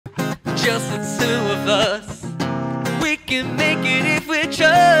just the two of us. We can make it if we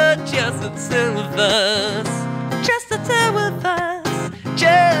try, just the two of us. Just the two of us,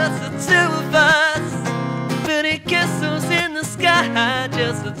 just the two of us. Pretty castles in the sky,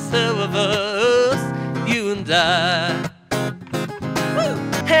 just the two of us, you and I. Woo!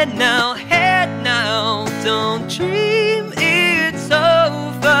 Head now, don't dream it's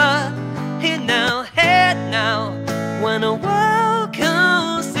over. Head now, when a world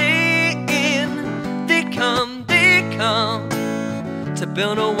comes in, they come to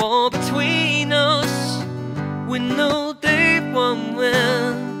build a wall between us. We know they won't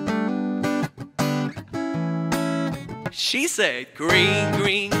win. She said, green,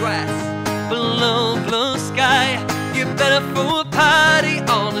 green grass, blue, blue sky. You better throw a party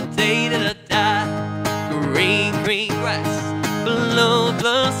on the day that I die. Green, green grass, blue,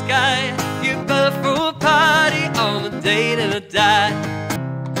 blue sky. You better throw a party on the day that I die.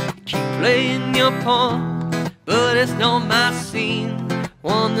 Keep playing your pawn, but it's not my scene.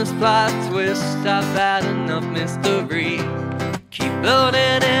 One this plot twist, I've had enough mystery. Keep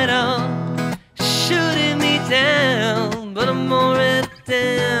building it up, shooting me down, but I'm already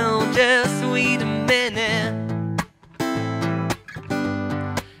down. Just wait a minute.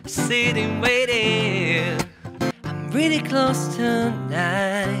 Sitting waiting, I'm really close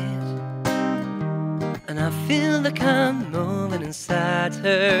tonight, and I feel like I'm moving inside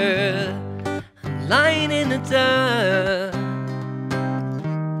her. I'm lying in the dirt,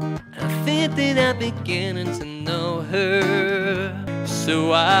 and I think that I'm beginning to know her.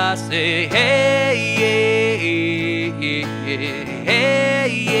 So I say, hey, yeah, hey,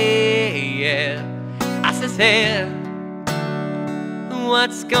 yeah. I says, hey,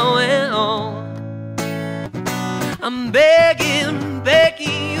 what's going on? I'm begging,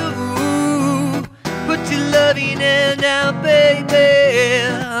 begging you, put your loving hand out, baby.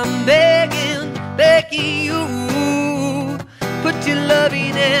 I'm begging, begging you, put your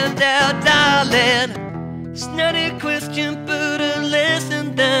loving hand out, darling. It's not a question, but a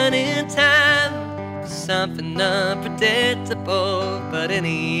lesson done in time. Something unpredictable, but in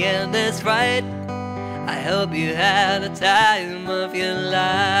the end that's right. I hope you had the time of your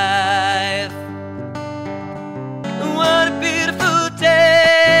life. What a beautiful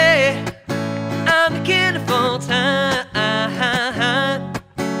day, I'm beginning full time,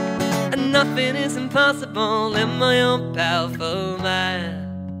 and nothing is impossible in my own powerful mind.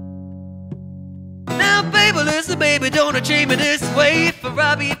 Now baby, listen baby, don't dream it this way, for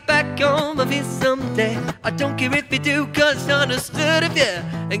I'll be back on my feet someday. I don't care if you do, cause it's understood. If you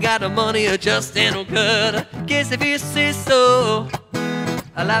ain't got no money or just ain't no good, guess if you say so.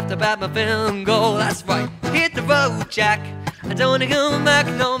 I laughed about my film goal, that's right. Hit the road, Jack, I don't wanna go back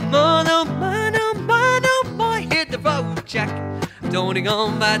no more, no more, no more, no more. Hit the road, Jack, I don't wanna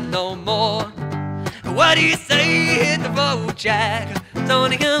go back no more. What do you say? Hit the road, Jack, don't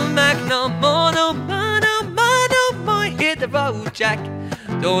wanna come back no more, no more, no more, no more. Hit the road, Jack,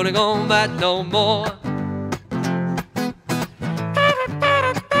 don't wanna go back no more.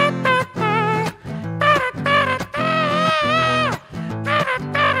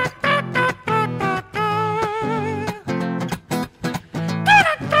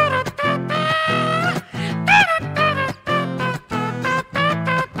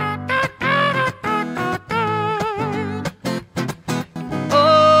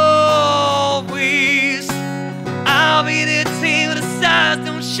 I'll be there till the stars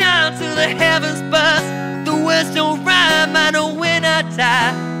don't shine, till the heavens bust, the words don't rhyme. I know when I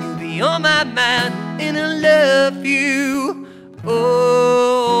die, you'll be on my mind, and I love you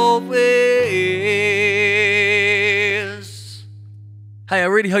always. Hey, I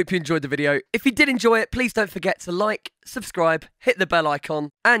really hope you enjoyed the video. If you did enjoy it, please don't forget to like, subscribe, hit the bell icon,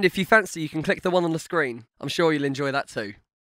 and if you fancy, you can click the one on the screen. I'm sure you'll enjoy that too.